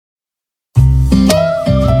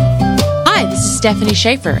Hi, this is Stephanie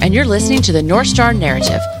Schaefer, and you're listening to the North Star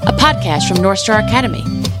Narrative, a podcast from North Star Academy.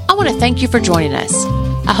 I want to thank you for joining us.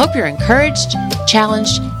 I hope you're encouraged,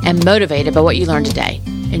 challenged, and motivated by what you learned today.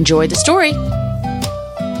 Enjoy the story.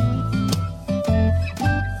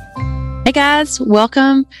 Hey guys,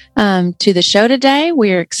 welcome to the show today.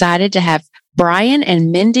 We're excited to have Brian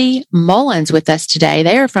and Mindy Mullins with us today.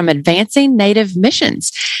 They are from Advancing Native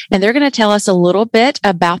Missions, and they're going to tell us a little bit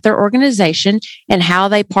about their organization and how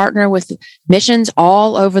they partner with missions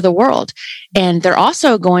all over the world. And they're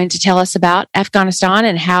also going to tell us about Afghanistan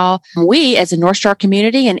and how we as a North Star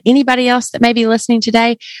community and anybody else that may be listening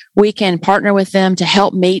today, we can partner with them to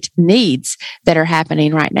help meet needs that are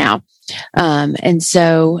happening right now. And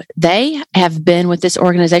so they have been with this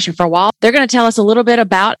organization for a while. They're going to tell us a little bit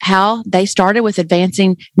about how they started with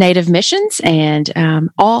Advancing Native Missions and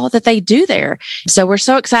all that they do there. So we're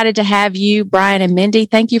so excited to have you, Brian and Mindy.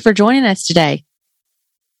 Thank you for joining us today.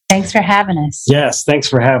 Thanks for having us. Yes, thanks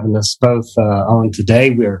for having us both on today.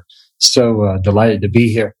 We're so delighted to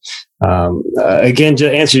be here. Again,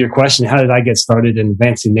 to answer your question, how did I get started in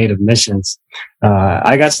Advancing Native Missions?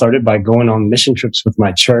 I got started by going on mission trips with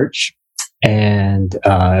my church, and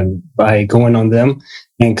by going on them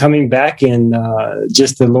and coming back, and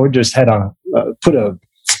just the Lord just had put a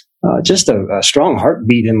strong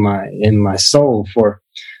heartbeat in my soul for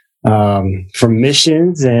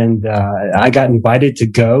missions, and I got invited to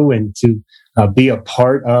go and to be a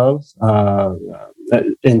part of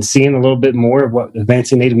and seeing a little bit more of what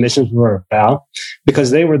Advancing Native Missions were about, because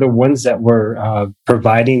they were the ones that were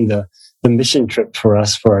providing the mission trip for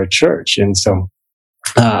us for our church. And so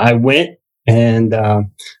I went, and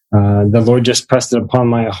the Lord just pressed it upon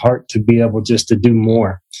my heart to be able just to do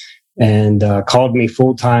more, and called me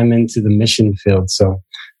full time into the mission field. So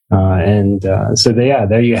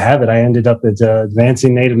there you have it. I ended up at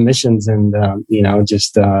Advancing Native Missions, and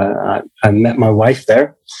I met my wife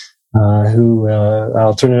there, who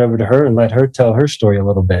I'll turn it over to her and let her tell her story a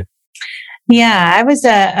little bit. Yeah, I was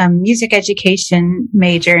a music education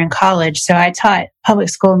major in college, so I taught public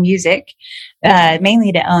school music,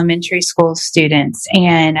 mainly to elementary school students,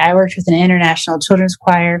 and I worked with an international children's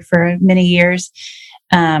choir for many years.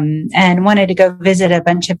 And wanted to go visit a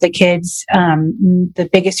bunch of the kids. The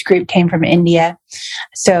biggest group came from India.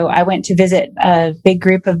 So I went to visit a big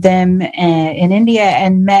group of them in India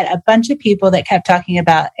and met a bunch of people that kept talking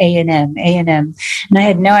about A&M. And I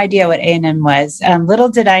had no idea what A&M was. Little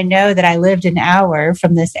did I know that I lived an hour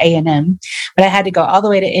from this A&M, but I had to go all the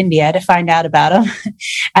way to India to find out about them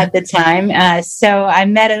at the time. So I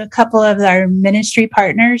met a couple of our ministry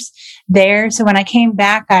partners there. So when I came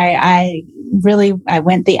back, I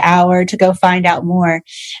went the hour to go find out more,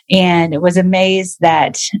 and was amazed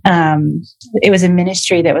that it was a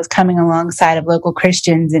ministry that was coming alongside of local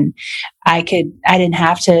Christians, and I didn't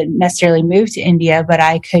have to necessarily move to India, but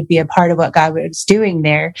I could be a part of what God was doing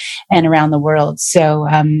there and around the world. So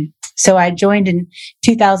I joined in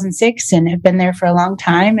 2006 and have been there for a long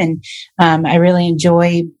time, and I really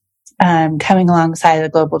enjoy coming alongside of the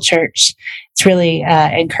global church. It's really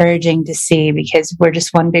encouraging to see, because we're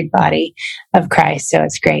just one big body of Christ. So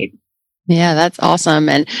it's great. Yeah, that's awesome.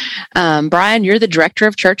 And Brian, you're the director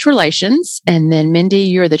of church relations. And then Mindy,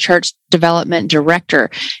 you're the church development director.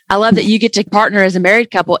 I love that you get to partner as a married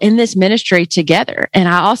couple in this ministry together. And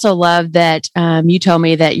I also love that you told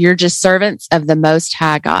me that you're just servants of the Most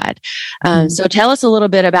High God. So tell us a little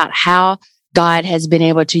bit about how God has been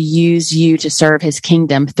able to use you to serve his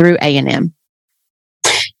kingdom through A&M.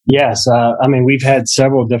 Yes. We've had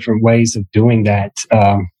several different ways of doing that.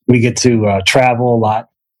 We get to travel a lot.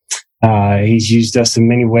 He's used us in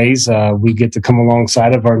many ways. We get to come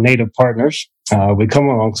alongside of our native partners. We come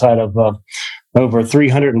alongside of over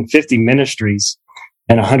 350 ministries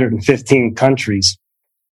in 115 countries.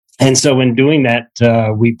 And so in doing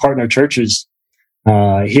that, we partner churches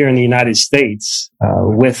here in the United States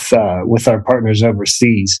with our partners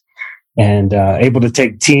overseas, and able to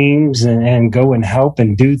take teams and go and help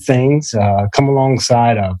and do things, come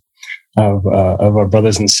alongside of our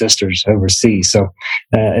brothers and sisters overseas. So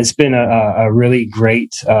it's been a really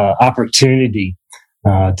great opportunity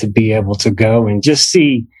to be able to go and just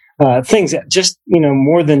see things that just,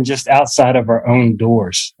 more than just outside of our own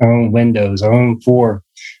doors, our own windows, our own four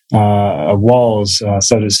walls,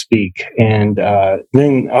 so to speak. And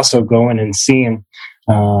then also going and seeing,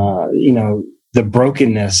 the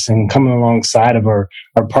brokenness, and coming alongside of our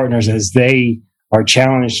partners as they are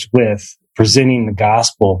challenged with presenting the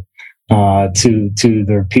gospel to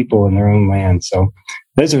their people in their own land. So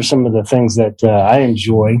those are some of the things that I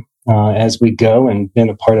enjoy as we go, and been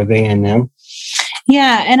a part of A&M.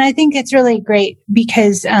 Yeah, and I think it's really great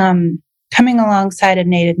because coming alongside of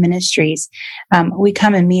Native Ministries, we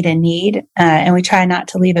come and meet a need, and we try not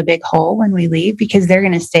to leave a big hole when we leave because they're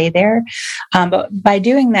going to stay there. But by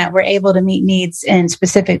doing that, we're able to meet needs in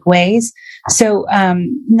specific ways. So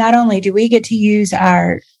not only do we get to use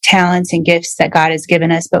our talents and gifts that God has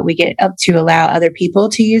given us, but we get up to allow other people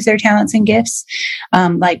to use their talents and gifts.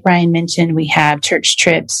 Like Brian mentioned, we have church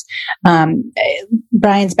trips.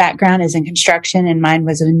 Brian's background is in construction and mine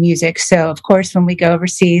was in music. So of course, when we go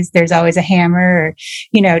overseas, there's always a hammer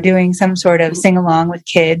or, doing some sort of sing along with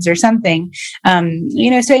kids or something.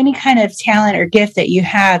 So any kind of talent or gift that you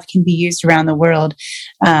have can be used around the world.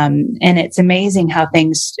 And it's amazing how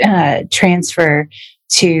things transfer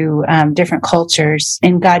to different cultures,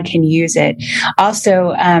 and God can use it.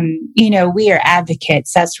 Also, we are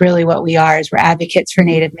advocates. That's really what we are, is we're advocates for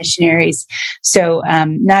Native missionaries. So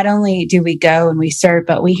not only do we go and we serve,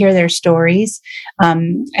 but we hear their stories,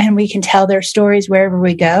 and we can tell their stories wherever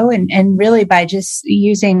we go. And really by just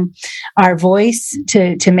using our voice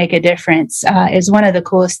to make a difference is one of the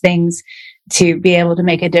coolest things, to be able to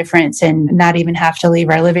make a difference and not even have to leave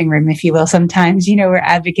our living room, if you will. Sometimes, we're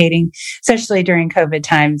advocating, especially during COVID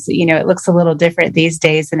times, it looks a little different these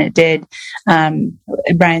days than it did.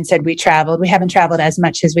 Brian said we traveled. We haven't traveled as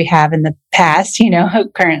much as we have in the past,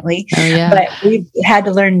 currently. Oh, yeah. But we've had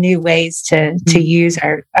to learn new ways to use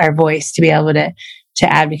our voice to be able to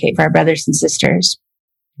advocate for our brothers and sisters.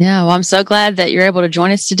 Yeah, well, I'm so glad that you're able to join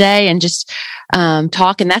us today and just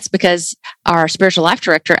talk. And that's because our spiritual life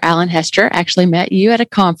director, Alan Hester, actually met you at a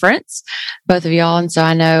conference, both of y'all. And so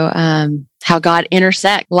I know how God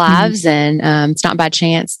intersect lives. Mm-hmm. And it's not by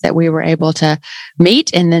chance that we were able to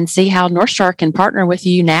meet and then see how North Star can partner with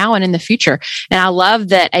you now and in the future. And I love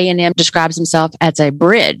that A&M describes himself as a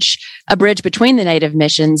bridge between the Native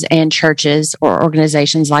missions and churches or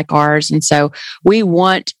organizations like ours. And so we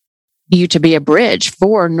want you to be a bridge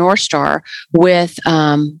for North Star with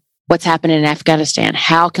what's happening in Afghanistan.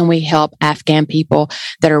 How can we help Afghan people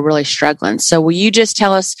that are really struggling? So will you just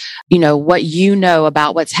tell us, what you know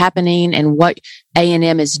about what's happening and what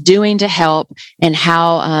A&M is doing to help, and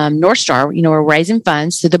how North Star, we're raising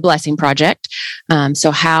funds through the Blessing Project.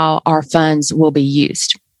 So how our funds will be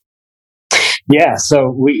used. Yeah, so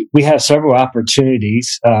we have several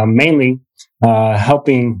opportunities, mainly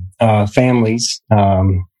helping families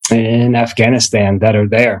in Afghanistan that are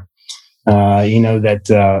there. That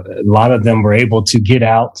a lot of them were able to get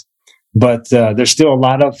out, but there's still a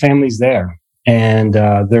lot of families there, and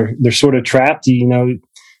they're sort of trapped, with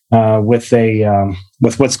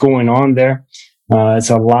what's going on there. It's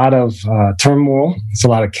a lot of turmoil. It's a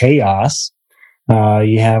lot of chaos.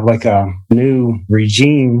 You have like a new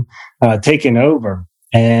regime taking over.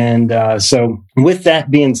 And so with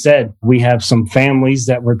that being said, we have some families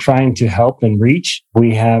that we're trying to help and reach.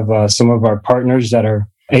 We have some of our partners that are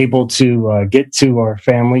able to get to our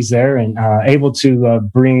families there and able to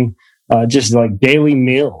bring just like daily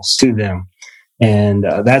meals to them. And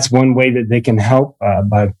that's one way that they can help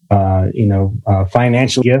by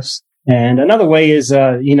financial gifts. And another way is,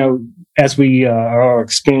 as we are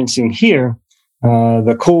experiencing here,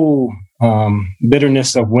 the cool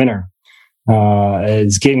bitterness of winter.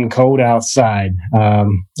 It's getting cold outside.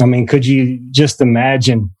 Could you just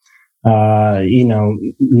imagine,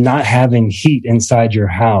 not having heat inside your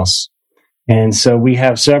house? And so we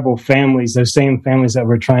have several families, those same families that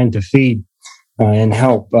we're trying to feed and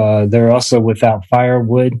help. They're also without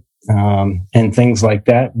firewood and things like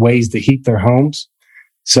that, ways to heat their homes.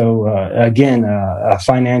 So again, a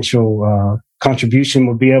financial contribution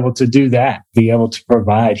will be able to do that, be able to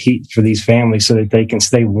provide heat for these families so that they can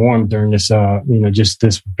stay warm during this, just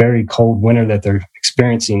this very cold winter that they're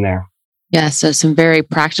experiencing there. Yeah. So some very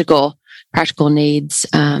practical needs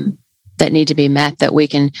that need to be met, that we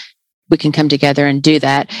can come together and do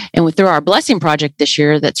that. And through our Blessing Project this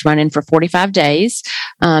year, that's running for 45 days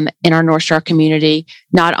in our North Star community,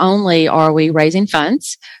 not only are we raising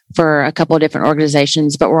funds for a couple of different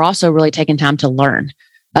organizations, but we're also really taking time to learn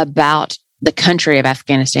about the country of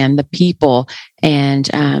Afghanistan, the people, and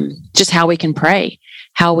just how we can pray,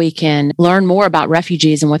 how we can learn more about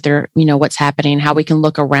refugees and what they're, what's happening, how we can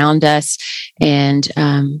look around us and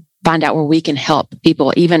find out where we can help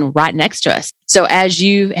people even right next to us. So as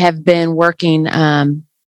you have been working,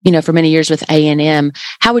 for many years with A&M,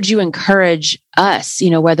 how would you encourage us,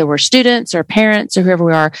 whether we're students or parents or whoever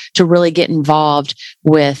we are, to really get involved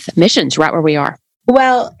with missions right where we are?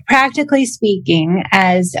 Well, practically speaking,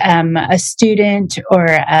 as a student or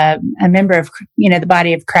a member of, the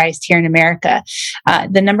body of Christ here in America,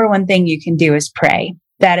 the number one thing you can do is pray.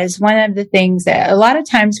 That is one of the things that a lot of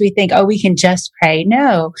times we think, oh, we can just pray.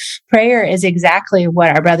 No, prayer is exactly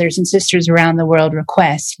what our brothers and sisters around the world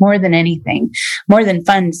request more than anything, more than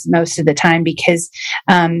funds most of the time, because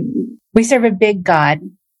we serve a big God,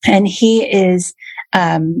 and He is,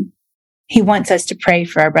 He wants us to pray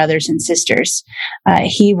for our brothers and sisters.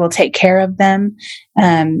 He will take care of them.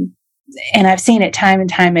 And I've seen it time and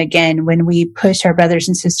time again when we push our brothers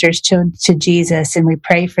and sisters to Jesus and we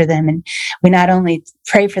pray for them. And we not only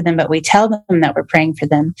pray for them, but we tell them that we're praying for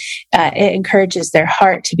them. It encourages their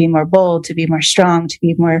heart to be more bold, to be more strong, to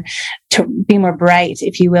be more bright,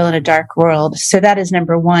 if you will, in a dark world. So that is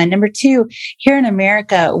number one. Number two, here in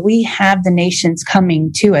America, we have the nations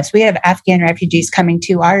coming to us. We have Afghan refugees coming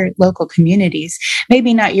to our local communities.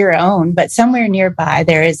 Maybe not your own, but somewhere nearby,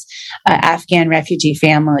 there is an Afghan refugee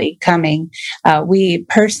family coming. We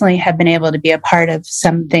personally have been able to be a part of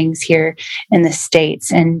some things here in the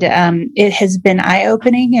States. And it has been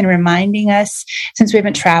eye-opening and reminding us, since we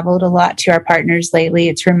haven't traveled a lot to our partners lately,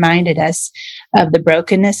 it's reminded us of the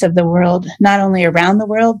brokenness of the world, not only around the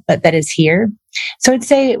world, but that is here. So I'd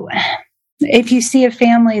say, if you see a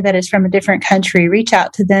family that is from a different country, reach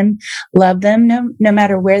out to them, love them, no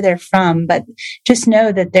matter where they're from, but just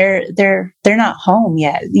know that they're not home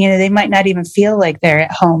yet. They might not even feel like they're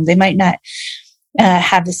at home. They might not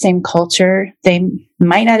have the same culture. They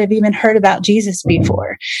might not have even heard about Jesus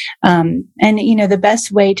before. And the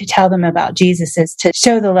best way to tell them about Jesus is to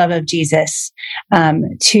show the love of Jesus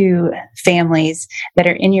to families that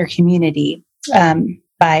are in your community.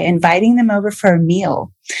 By inviting them over for a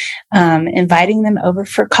meal, inviting them over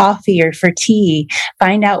for coffee or for tea.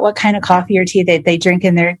 Find out what kind of coffee or tea they drink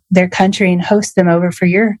in their country and host them over for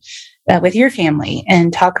with your family,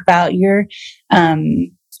 and talk about your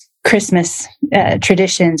Christmas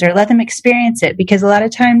traditions, or let them experience it, because a lot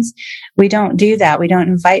of times we don't do that. We don't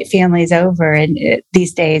invite families over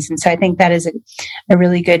these days. And so I think that is a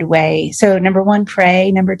really good way. So number one,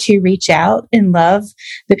 pray. Number two, reach out and love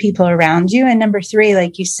the people around you. And number three,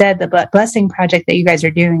 like you said, the blessing project that you guys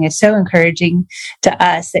are doing is so encouraging to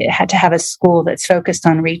us. It had to have a school that's focused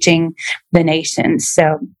on reaching the nations.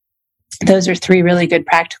 So those are three really good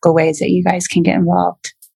practical ways that you guys can get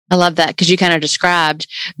involved. I love that, because you kind of described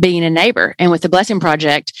being a neighbor. And with the Blessing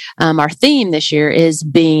Project, our theme this year is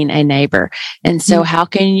being a neighbor. And so how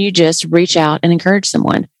can you just reach out and encourage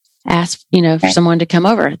someone? Ask, for someone to come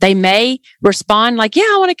over. They may respond like, yeah,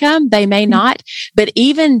 I want to come. They may not. But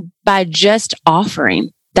even by just offering,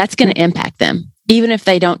 that's going to impact them, even if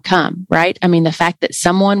they don't come, right? I mean, the fact that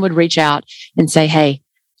someone would reach out and say, hey,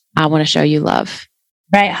 I want to show you love.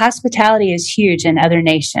 Right. Hospitality is huge in other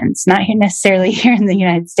nations, not here necessarily here in the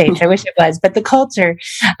United States. I wish it was, but the culture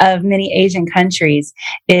of many Asian countries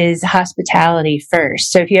is hospitality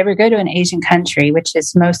first. So if you ever go to an Asian country, which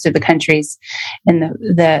is most of the countries in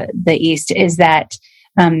the East, is that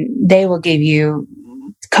they will give you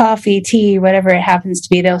coffee, tea, whatever it happens to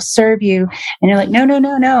be. They'll serve you, and you're like, no,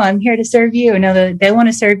 I'm here to serve you. No, they want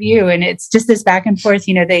to serve you. And it's just this back and forth.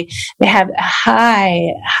 They have a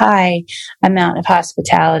high amount of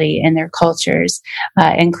hospitality in their cultures,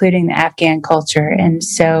 including the Afghan culture. And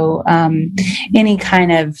so, any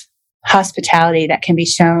kind of hospitality that can be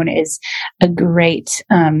shown is a great,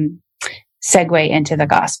 segue into the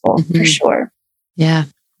gospel for sure. Yeah.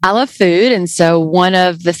 I love food. And so one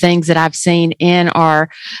of the things that I've seen in our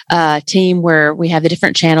team, where we have the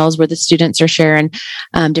different channels where the students are sharing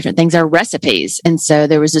different things, are recipes. And so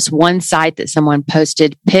there was this one site that someone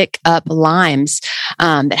posted, Pick Up Limes,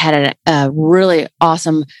 that had a really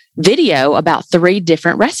awesome video about 3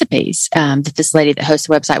 different recipes that this lady that hosts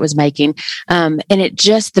the website was making. And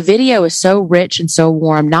the video is so rich and so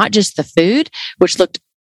warm, not just the food, which looked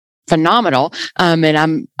phenomenal.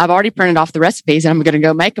 And I've already printed off the recipes and I'm going to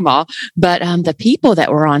go make them all. But the people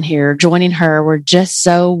that were on here joining her were just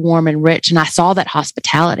so warm and rich. And I saw that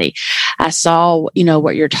hospitality. I saw,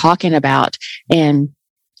 what you're talking about. And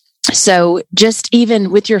so just even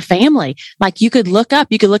with your family, like you could look up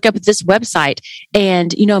at this website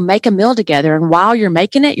and, make a meal together. And while you're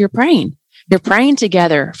making it, you're praying. You're praying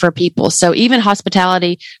together for people. So even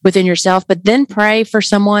hospitality within yourself, but then pray for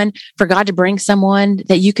God to bring someone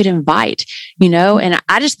that you could invite, and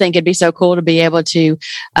I just think it'd be so cool to be able to,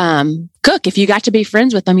 cook. If you got to be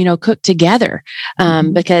friends with them, cook together.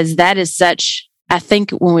 Because that is I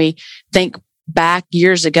think when we think back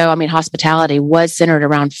years ago, hospitality was centered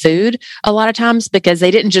around food a lot of times, because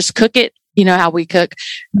they didn't just cook it. How we cook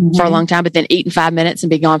for a long time, but then eat in 5 minutes and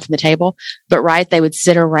be gone from the table. But they would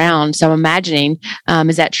sit around. So I'm imagining,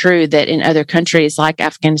 is that true that in other countries like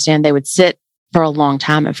Afghanistan, they would sit for a long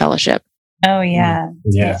time in fellowship? Oh, yeah.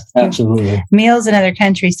 Yeah, absolutely. Meals in other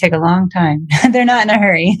countries take a long time. They're not in a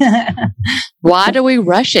hurry. Why do we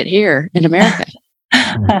rush it here in America?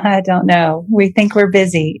 I don't know. We think we're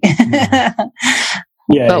busy. Yeah,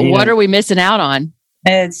 but what are we missing out on?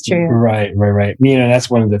 It's true. Right. That's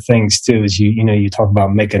one of the things too, is you talk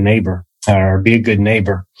about make a neighbor or be a good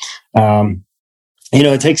neighbor.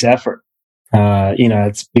 It takes effort.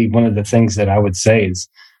 It's one of the things that I would say is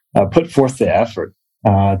put forth the effort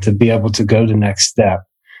to be able to go the next step.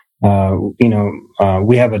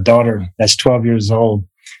 We have a daughter that's 12 years old,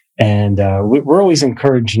 and we're always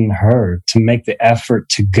encouraging her to make the effort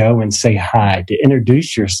to go and say hi, to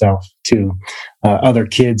introduce yourself to other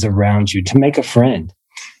kids around you, to make a friend,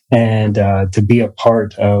 and to be a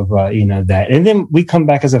part of that. And then we come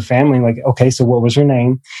back as a family, like, okay, so what was her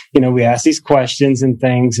name? We ask these questions and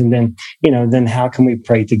things, and then then how can we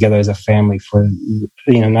pray together as a family for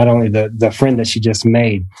not only the friend that she just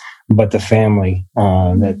made, but the family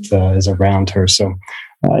that is around her. So.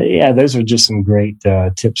 Those are just some great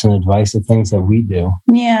tips and advice of things that we do.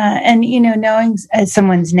 Yeah, and knowing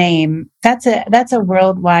someone's name, that's a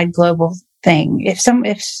worldwide, global thing. If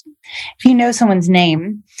you know someone's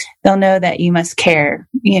name, they'll know that you must care,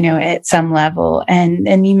 at some level.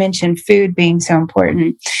 And you mentioned food being so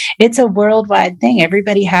important. It's a worldwide thing.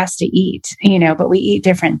 Everybody has to eat, but we eat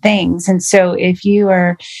different things. And so if you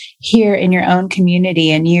are here in your own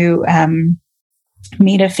community and you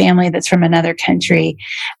meet a family that's from another country,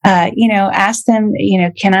 ask them,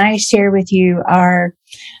 can I share with you our,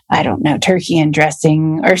 I don't know, turkey and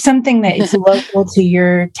dressing or something that is local to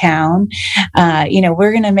your town.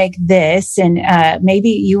 We're going to make this, and maybe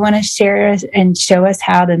you want to share and show us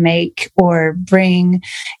how to make or bring,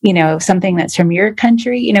 something that's from your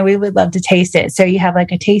country. We would love to taste it. So you have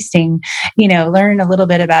like a tasting, learn a little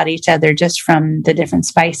bit about each other just from the different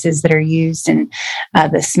spices that are used and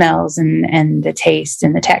the smells and the taste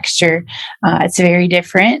and the texture. It's very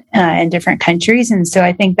different in different countries. And so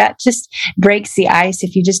I think that just breaks the ice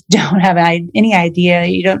if you just don't have any idea,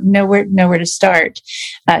 you don't know where to start.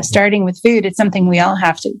 Starting with food, it's something we all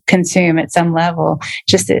have to consume at some level,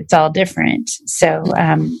 just it's all different. So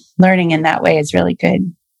learning in that way is really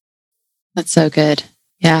good. That's so good.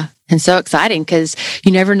 Yeah. And so exciting, because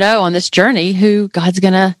you never know on this journey who God's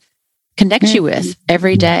going to connect you with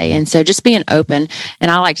every day. And so just being open. And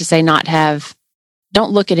I like to say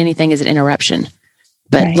don't look at anything as an interruption,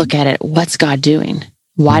 but look at it. What's God doing?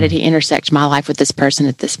 Why did he intersect my life with this person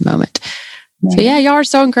at this moment? Right. So y'all are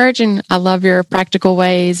so encouraging. I love your practical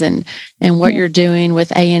ways and what you're doing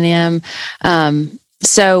with A&M.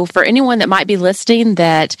 So for anyone that might be listening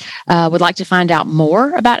that would like to find out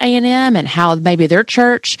more about A&M and how maybe their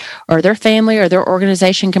church or their family or their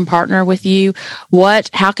organization can partner with you,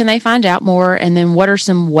 how can they find out more? And then what are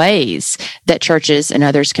some ways that churches and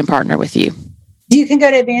others can partner with you? You can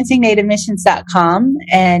go to advancingnativemissions.com.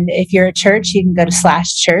 And if you're a church, you can go to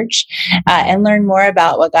 /church and learn more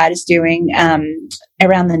about what God is doing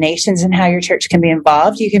around the nations and how your church can be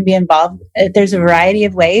involved. You can be involved. There's a variety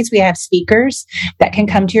of ways. We have speakers that can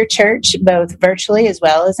come to your church, both virtually as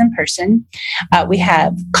well as in person. We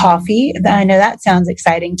have coffee. I know that sounds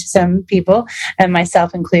exciting to some people, and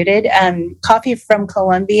myself included. Coffee from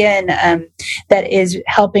Colombia, and that is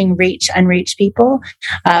helping reach unreached people.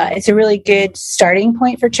 It's a really good starting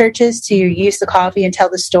point for churches to use the coffee and tell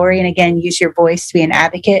the story. And again, use your voice to be an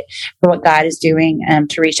advocate for what God is doing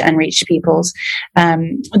to reach unreached peoples.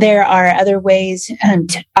 There are other ways,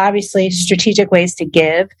 obviously strategic ways to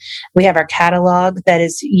give. We have our catalog that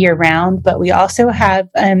is year round, but we also have,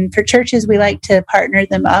 for churches, we like to partner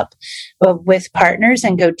them up with partners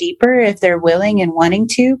and go deeper if they're willing and wanting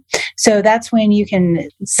to. So that's when you can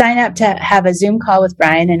sign up to have a Zoom call with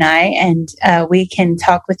Brian and I, and we can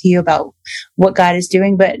talk with you about what God is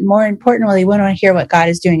doing. But more importantly, we want to hear what God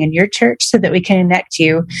is doing in your church so that we can connect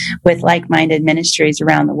you with like-minded ministries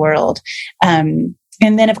around the world.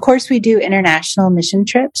 And then, of course, we do international mission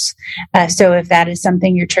trips. So if that is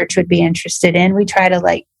something your church would be interested in, we try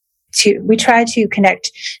to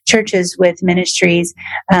connect churches with ministries.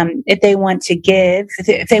 If they want to give,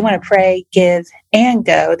 if they want to pray, give, and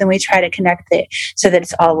go, then we try to connect it so that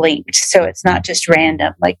it's all linked. So it's not just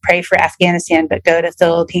random, like pray for Afghanistan, but go to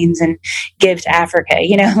Philippines and give to Africa.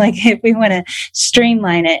 Like if we want to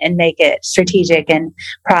streamline it and make it strategic and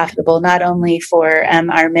profitable, not only for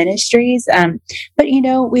our ministries, but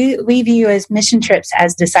we view as mission trips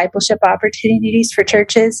as discipleship opportunities for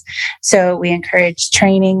churches. So we encourage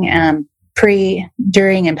training, pre,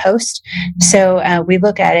 during, and post. So we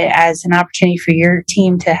look at it as an opportunity for your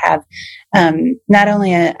team to have not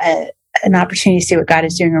only a an opportunity to see what God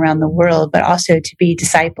is doing around the world, but also to be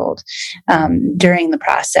discipled during the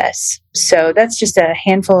process. So that's just a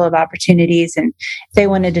handful of opportunities. And if they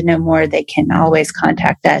wanted to know more, they can always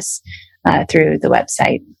contact us through the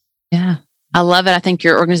website. Yeah, I love it. I think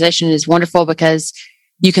your organization is wonderful because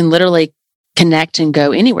you can literally connect and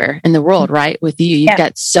go anywhere in the world, right? With you, you've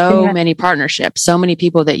got so many partnerships, so many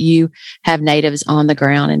people that you have natives on the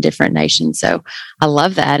ground in different nations. So I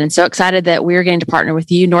love that. And so excited that we're getting to partner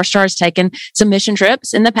with you. North Star has taken some mission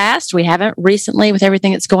trips in the past. We haven't recently with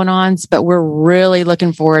everything that's going on, but we're really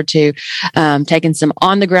looking forward to taking some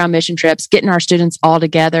on the ground mission trips, getting our students all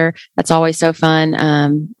together. That's always so fun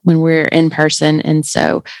when we're in person. And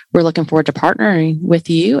so we're looking forward to partnering with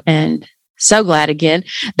you, and so glad again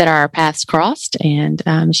that our paths crossed, and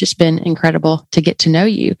it's just been incredible to get to know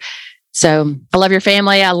you. So I love your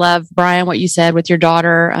family. I love, Brian, what you said with your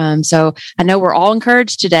daughter. So I know we're all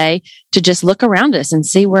encouraged today to just look around us and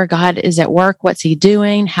see where God is at work. What's he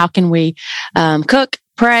doing? How can we cook,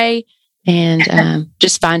 pray, and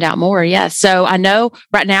just find out more? Yeah. So I know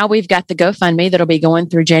right now we've got the GoFundMe that'll be going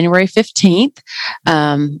through January 15th.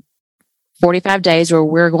 45 days where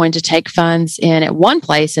we're going to take funds in at one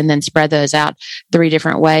place and then spread those out 3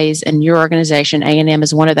 different ways. And your organization, A&M,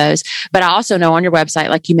 is one of those. But I also know on your website,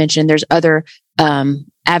 like you mentioned, there's other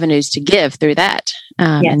avenues to give through that.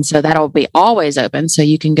 And so that'll be always open. So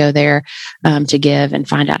you can go there to give and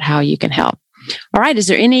find out how you can help. All right. Is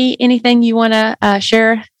there anything you want to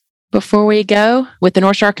share before we go with the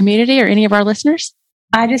North Star community or any of our listeners?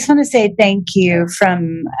 I just want to say thank you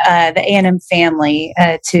from the A&M family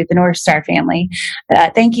to the North Star family.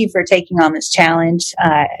 Thank you for taking on this challenge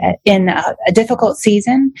in a difficult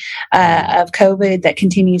season of COVID that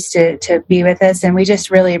continues to be with us. And we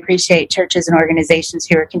just really appreciate churches and organizations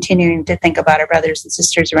who are continuing to think about our brothers and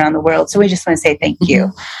sisters around the world. So we just want to say thank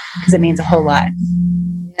you, because it means a whole lot.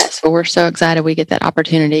 Yes, well, we're so excited we get that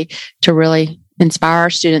opportunity to really inspire our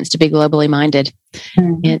students to be globally minded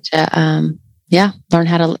and to learn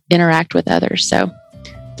how to interact with others. So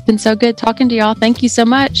it's been so good talking to y'all. Thank you so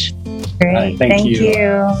much. Great. Thank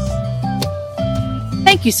you.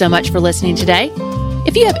 Thank you so much for listening today.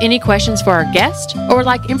 If you have any questions for our guest or would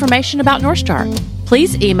like information about North Star,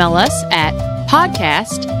 please email us at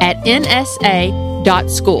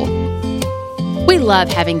podcast@nsa.school. We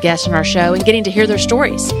love having guests on our show and getting to hear their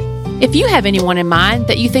stories. If you have anyone in mind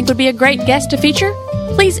that you think would be a great guest to feature,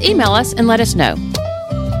 please email us and let us know.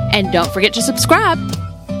 And don't forget to subscribe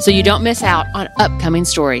so you don't miss out on upcoming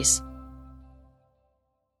stories.